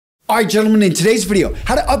All right, gentlemen, in today's video,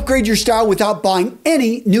 how to upgrade your style without buying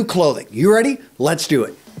any new clothing. You ready? Let's do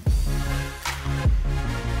it.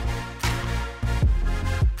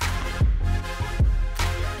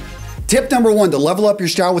 Tip number one to level up your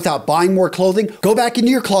style without buying more clothing, go back into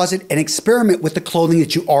your closet and experiment with the clothing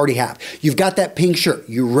that you already have. You've got that pink shirt.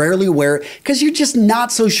 You rarely wear it because you're just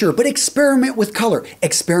not so sure, but experiment with color.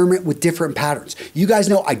 Experiment with different patterns. You guys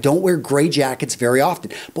know I don't wear gray jackets very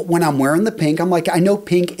often, but when I'm wearing the pink, I'm like, I know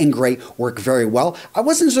pink and gray work very well. I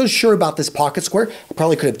wasn't so sure about this pocket square. I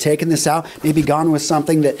probably could have taken this out, maybe gone with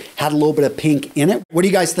something that had a little bit of pink in it. What do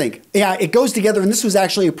you guys think? Yeah, it goes together, and this was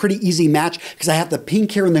actually a pretty easy match because I have the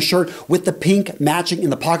pink here in the shirt with the pink matching in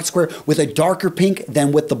the pocket square with a darker pink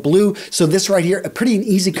than with the blue. So this right here, a pretty an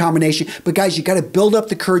easy combination. But guys, you got to build up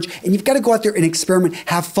the courage and you've got to go out there and experiment,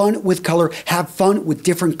 have fun with color, have fun with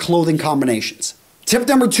different clothing combinations. Tip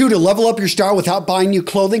number two to level up your style without buying new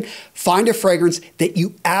clothing, find a fragrance that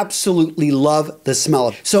you absolutely love the smell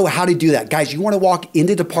of. So how to do that? Guys, you want to walk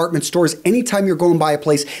into department stores anytime you're going by a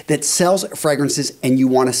place that sells fragrances and you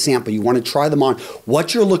want to sample, you want to try them on.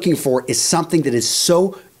 What you're looking for is something that is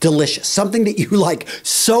so delicious, something that you like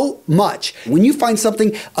so much. When you find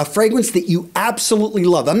something, a fragrance that you absolutely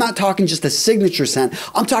love, I'm not talking just a signature scent,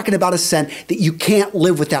 I'm talking about a scent that you can't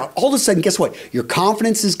live without. All of a sudden, guess what? Your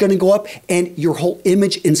confidence is going to go up and your whole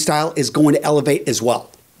image and style is going to elevate as well.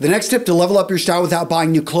 The next tip to level up your style without buying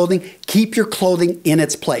new clothing, keep your clothing in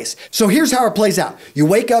its place. So here's how it plays out. You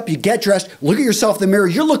wake up, you get dressed, look at yourself in the mirror,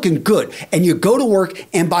 you're looking good, and you go to work,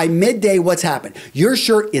 and by midday, what's happened? Your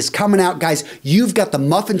shirt is coming out, guys. You've got the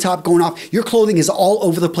muffin top going off. Your clothing is all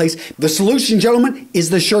over the place. The solution, gentlemen, is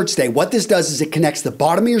the shirt stay. What this does is it connects the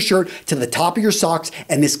bottom of your shirt to the top of your socks,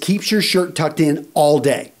 and this keeps your shirt tucked in all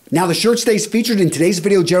day. Now, the shirt stays featured in today's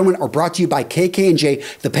video, gentlemen, are brought to you by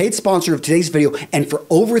kkandjay, the paid sponsor of today's video. And for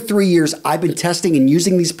over 3 years, I've been testing and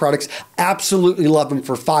using these products. Absolutely love them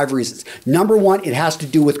for 5 reasons. Number one, it has to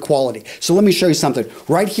do with quality. So let me show you something.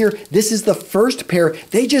 Right here, this is the first pair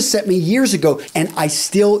they just sent me years ago, and I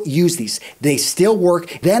still use these. They still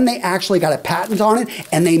work. Then they actually got a patent on it,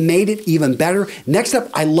 and they made it even better. Next up,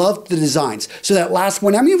 I love the designs. So that last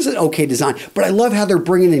one, I mean, it was an okay design, but I love how they're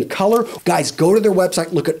bringing in color. Guys, go to their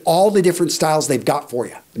website, look at all the different styles they've got for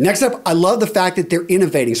you. Next up, I love the fact that they're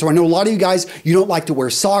innovating. So I know a lot of you guys, you don't like to wear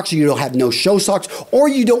socks, or you don't have no show socks, or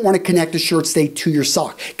you don't want to connect a shirt stay to your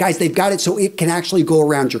sock. Guys, they've got it so it can actually go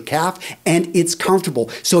around your calf and it's comfortable.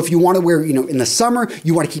 So if you want to wear, in the summer,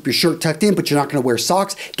 you want to keep your shirt tucked in, but you're not going to wear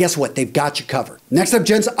socks, guess what? They've got you covered. Next up,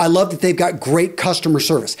 gents, I love that they've got great customer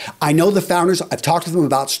service. I know the founders, I've talked to them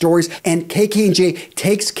about stories, and kkandjay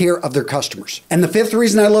takes care of their customers. And the fifth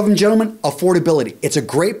reason I love them, gentlemen, affordability. It's a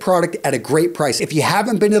great product at a great price. If you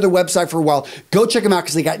haven't been to their website for a while, go check them out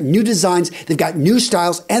because they got new designs, they've got new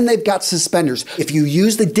styles, and they've got suspenders. If you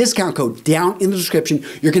use the discount code down in the description,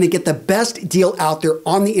 you're going to get the best deal out there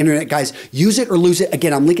on the internet, guys. Use it or lose it.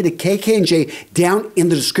 Again, I'm linking to kkandjay down in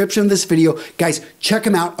the description of this video. Guys, check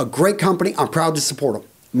them out. A great company. I'm proud to support them.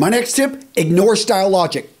 My next tip, ignore style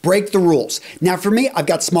logic. Break the rules. Now for me, I've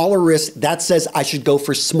got smaller wrists. That says I should go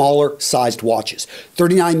for smaller sized watches.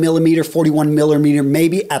 39 millimeter, 41 millimeter,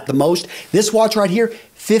 maybe at the most. This watch right here,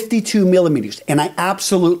 52 millimeters, and I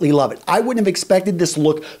absolutely love it. I wouldn't have expected this to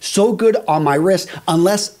look so good on my wrist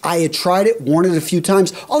unless I had tried it, worn it a few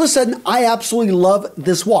times. All of a sudden, I absolutely love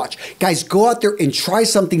this watch. Guys, go out there and try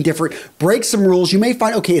something different. Break some rules. You may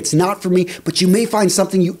find, okay, it's not for me, but you may find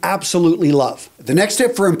something you absolutely love. The next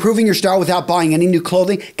tip for improving your style without buying any new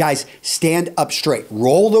clothing, guys, stand up straight.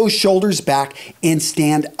 Roll those shoulders back and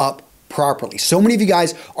stand up properly. So many of you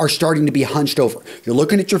guys are starting to be hunched over. You're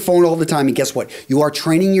looking at your phone all the time, and guess what? You are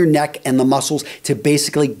training your neck and the muscles to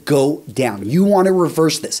basically go down. You want to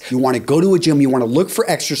reverse this. You want to go to a gym. You want to look for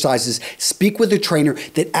exercises, speak with a trainer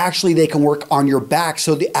that actually they can work on your back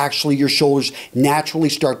so that actually your shoulders naturally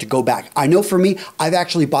start to go back. I know for me, I've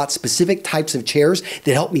actually bought specific types of chairs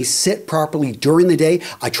that help me sit properly during the day.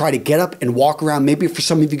 I try to get up and walk around. Maybe for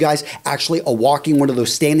some of you guys, actually a walking, one of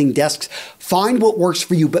those standing desks. Find what works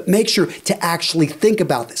for you, but make sure to actually think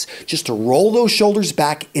about this, just to roll those shoulders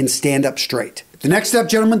back and stand up straight. The next step,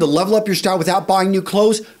 gentlemen, to level up your style without buying new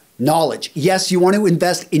clothes, knowledge. Yes, you want to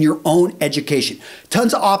invest in your own education.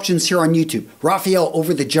 Tons of options here on YouTube. Raphael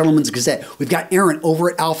over at the Gentleman's Gazette. We've got Aaron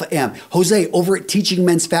over at Alpha M. Jose over at Teaching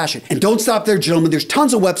Men's Fashion. And don't stop there, gentlemen. There's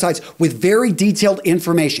tons of websites with very detailed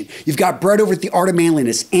information. You've got Brett over at The Art of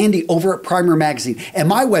Manliness, Andy over at Primer Magazine, and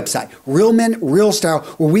my website, Real Men, Real Style,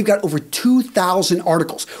 where we've got over 2,000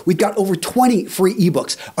 articles. We've got over 20 free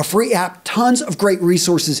ebooks, a free app, tons of great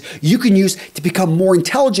resources you can use to become more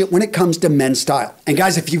intelligent when it comes to men's style. And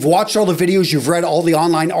guys, if you've watched all the videos, you've read all the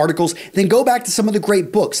online articles, then go back to some of the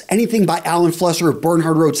great books. Anything by Alan Flesser or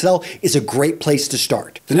Bernhard Rosell is a great place to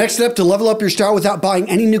start. The next step to level up your style without buying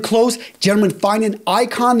any new clothes, gentlemen, find an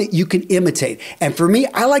icon that you can imitate. And for me,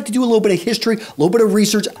 I like to do a little bit of history, a little bit of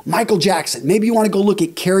research. Michael Jackson. Maybe you want to go look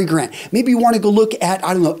at Cary Grant. Maybe you want to go look at,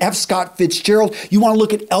 I don't know, F. Scott Fitzgerald. You want to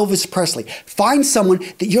look at Elvis Presley. Find someone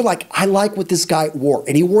that you're like, I like what this guy wore.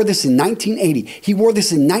 And he wore this in 1980. He wore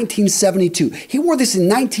this in 1972. He wore this in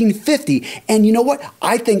 1950. And you know what?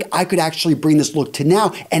 I think I could actually bring this look to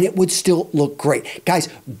now and it would still look great. Guys,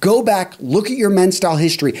 go back, look at your men's style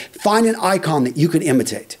history, find an icon that you can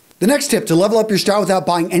imitate. The next tip to level up your style without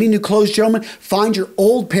buying any new clothes, gentlemen, find your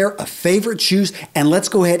old pair of favorite shoes and let's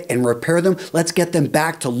go ahead and repair them. Let's get them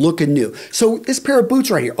back to looking new. So this pair of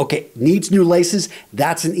boots right here, okay, needs new laces.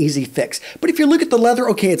 That's an easy fix. But if you look at the leather,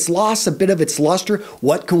 okay, it's lost a bit of its luster.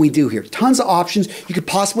 What can we do here? Tons of options. You could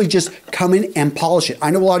possibly just come in and polish it.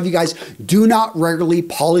 I know a lot of you guys do not regularly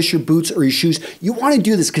polish your boots or your shoes. You want to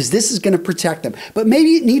do this because this is going to protect them. But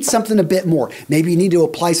maybe it needs something a bit more. Maybe you need to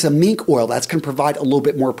apply some mink oil. That's going to provide a little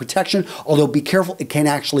bit more protection. Although be careful, it can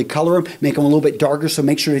actually color them, make them a little bit darker, so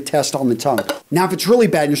make sure to test on the tongue. Now, if it's really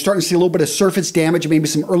bad and you're starting to see a little bit of surface damage, maybe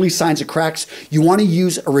some early signs of cracks, you want to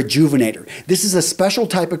use a rejuvenator. This is a special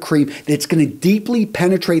type of cream that's going to deeply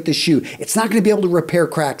penetrate the shoe. It's not going to be able to repair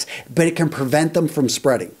cracks, but it can prevent them from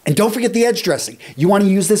spreading. And don't forget the edge dressing. You want to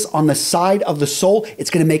use this on the side of the sole. It's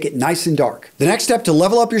going to make it nice and dark. The next step to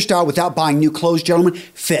level up your style without buying new clothes, gentlemen,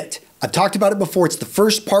 fit. I've talked about it before. It's the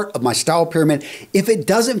first part of my style pyramid. If it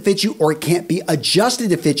doesn't fit you or it can't be adjusted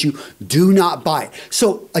to fit you, do not buy it.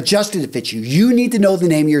 So adjusted to fit you, you need to know the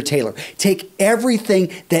name of your tailor. Take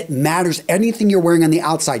everything that matters, anything you're wearing on the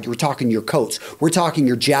outside. We're talking your coats. We're talking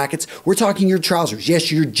your jackets. We're talking your trousers.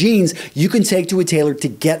 Yes, your jeans you can take to a tailor to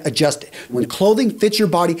get adjusted. When clothing fits your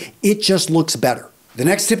body, it just looks better. The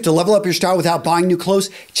next tip to level up your style without buying new clothes,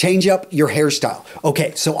 change up your hairstyle.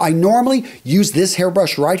 Okay, so I normally use this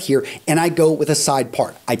hairbrush right here and I go with a side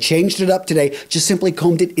part. I changed it up today, just simply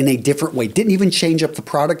combed it in a different way. Didn't even change up the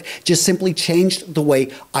product, just simply changed the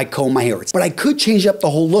way I comb my hair. But I could change up the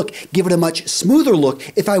whole look, give it a much smoother look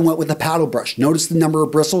if I went with a paddle brush. Notice the number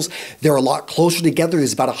of bristles, they're a lot closer together.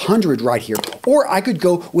 There's about 100 right here. Or I could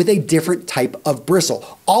go with a different type of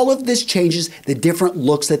bristle. All of this changes the different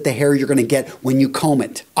looks that the hair you're gonna get when you comb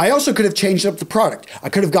it. I also could have changed up the product. I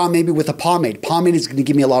could have gone maybe with a pomade. Pomade is going to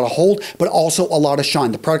give me a lot of hold, but also a lot of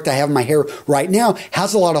shine. The product I have in my hair right now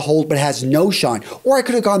has a lot of hold, but has no shine. Or I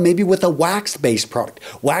could have gone maybe with a wax-based product.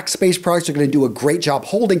 Wax-based products are going to do a great job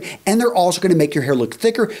holding, and they're also going to make your hair look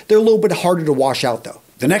thicker. They're a little bit harder to wash out though.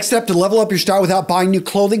 The next step to level up your style without buying new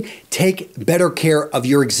clothing, take better care of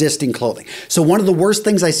your existing clothing. So one of the worst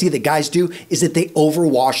things I see that guys do is that they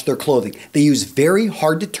overwash their clothing. They use very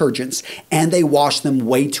hard detergents and they wash them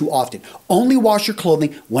way too often. Only wash your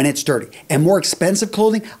clothing when it's dirty. And more expensive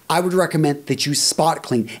clothing, I would recommend that you spot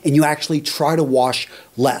clean and you actually try to wash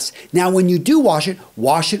less. Now, when you do wash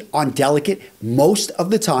it on delicate most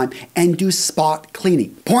of the time and do spot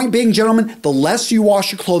cleaning. Point being, gentlemen, the less you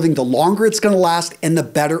wash your clothing, the longer it's going to last and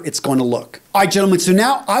the better it's going to look. All right, gentlemen, so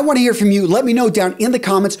now I want to hear from you. Let me know down in the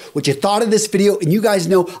comments what you thought of this video. And you guys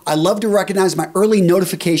know I love to recognize my early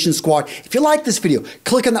notification squad. If you like this video,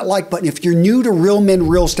 click on that like button. If you're new to Real Men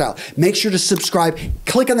Real Style, make sure to subscribe.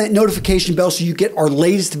 Click on that notification bell so you get our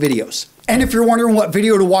latest videos. And if you're wondering what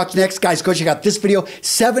video to watch next, guys, go check out this video,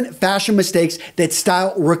 7 fashion mistakes that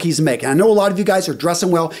style rookies make. And I know a lot of you guys are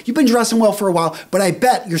dressing well. You've been dressing well for a while, but I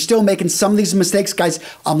bet you're still making some of these mistakes. Guys,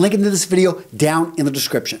 I'm linking to this video down in the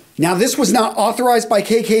description. Now, this was not authorized by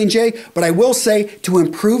kkandjay, but I will say to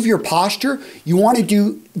improve your posture, you want to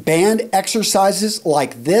do band exercises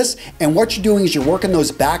like this. And what you're doing is you're working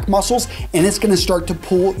those back muscles and it's going to start to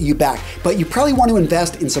pull you back. But you probably want to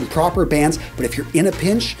invest in some proper bands. But if you're in a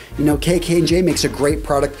pinch, you know, kkandjay makes a great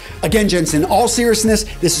product. Again, gents, in all seriousness,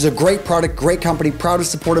 this is a great product, great company, proud to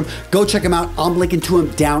support them. Go check them out. I'm linking to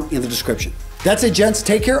them down in the description. That's it, gents.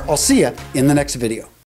 Take care. I'll see you in the next video.